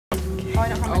I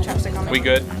don't have my chapstick on me. We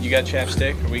good? You got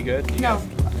chapstick? Are we good? No.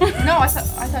 No, I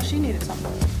thought she needed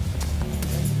something.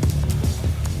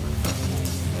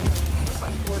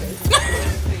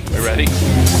 We ready?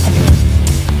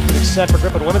 It's set for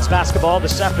Griffon women's basketball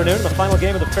this afternoon in the final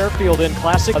game of the Fairfield Inn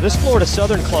Classic. This Florida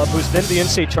Southern club, who's been to the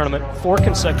NCAA tournament 4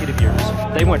 consecutive years.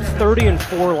 They went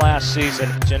 30-4 last season.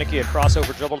 Janicki a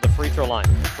crossover dribble to the free throw line.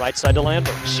 Right side to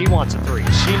Lambert. She wants a 3.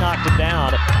 She knocked it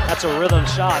down. That's a rhythm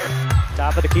shot.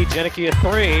 Top of the key, Janicki a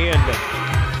 3.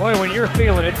 And boy, when you're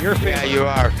feeling it, you're feeling it. Yeah, you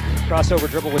are. Crossover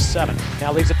dribble with 7.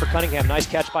 Now leaves it for Cunningham. Nice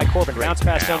catch by Corbin. Bounce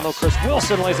pass down low. Chris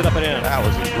Wilson lays it up and in. That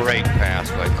was a great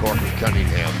pass by Corbin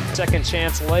Cunningham. Second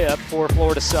chance layup for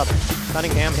Florida Southern.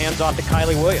 Cunningham hands off to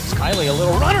Kylie Williams. Kylie, a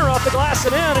little runner off the glass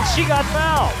and in, and she got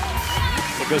fouled.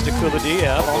 It goes to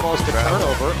Kuladiev, almost a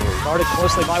turnover. Guarded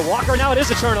closely by Walker. Now it is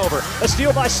a turnover. A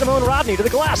steal by Simone Rodney to the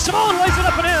glass. Simone lays it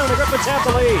up and in. The Griffins have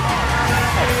the lead.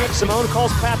 Simone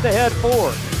calls Pat the head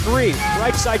 4. 3,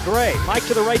 right side Gray. Mike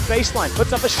to the right baseline,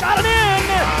 puts up a shot and in!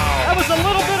 That was a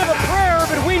little bit of a prayer,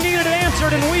 but we needed it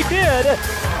answered, and we did.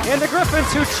 And the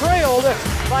Griffins, who trailed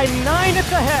by 9 at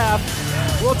the half,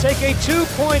 will take a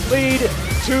 2-point lead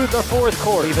to the fourth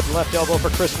quarter. Even left elbow for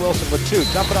Chris Wilson with 2.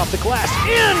 Dump it off the glass.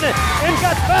 In! And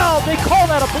got fouled. They call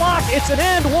that a block. It's an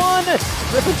and 1.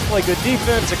 Griffins play good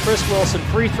defense. A Chris Wilson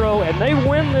free throw, and they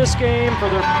win this game for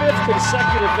their 5th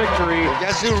consecutive victory.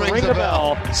 Guess who rings Ring the the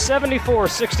bell.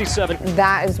 74-67.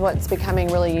 That is what's becoming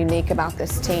really unique about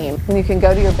this team. When you can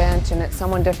go to your bench and it's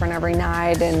someone different every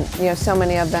night, and so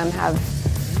many of them have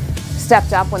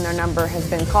stepped up when their number has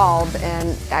been called,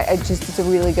 and it's a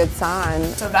really good sign.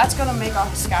 So that's going to make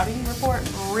our scouting report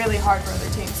really hard for other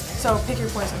teams. So pick your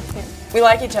poison. We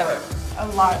like each other a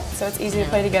lot, so it's easy to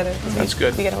play together. That's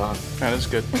good. We get along. That is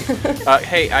good.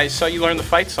 Hey, I saw you learn the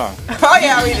fight song. Oh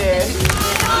yeah, we did.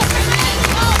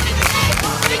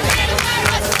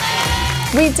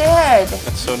 We did.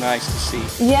 That's so nice to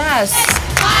see. Yes.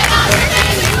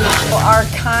 Well, our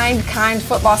kind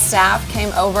football staff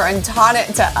came over and taught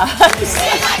it to us.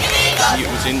 It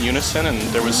was in unison, and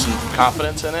there was some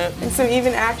confidence in it. And some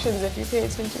even actions if you pay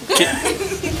attention.